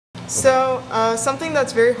Something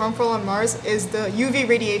that's very harmful on Mars is the UV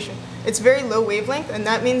radiation. It's very low wavelength, and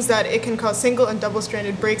that means that it can cause single and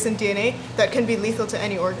double-stranded breaks in DNA that can be lethal to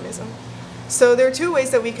any organism. So there are two ways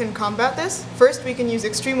that we can combat this. First, we can use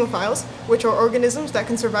extremophiles, which are organisms that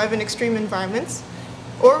can survive in extreme environments.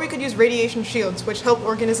 Or we could use radiation shields, which help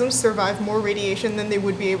organisms survive more radiation than they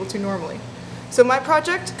would be able to normally. So my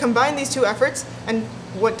project combined these two efforts and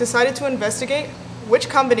decided to investigate which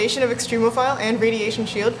combination of extremophile and radiation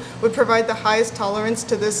shield would provide the highest tolerance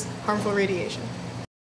to this harmful radiation.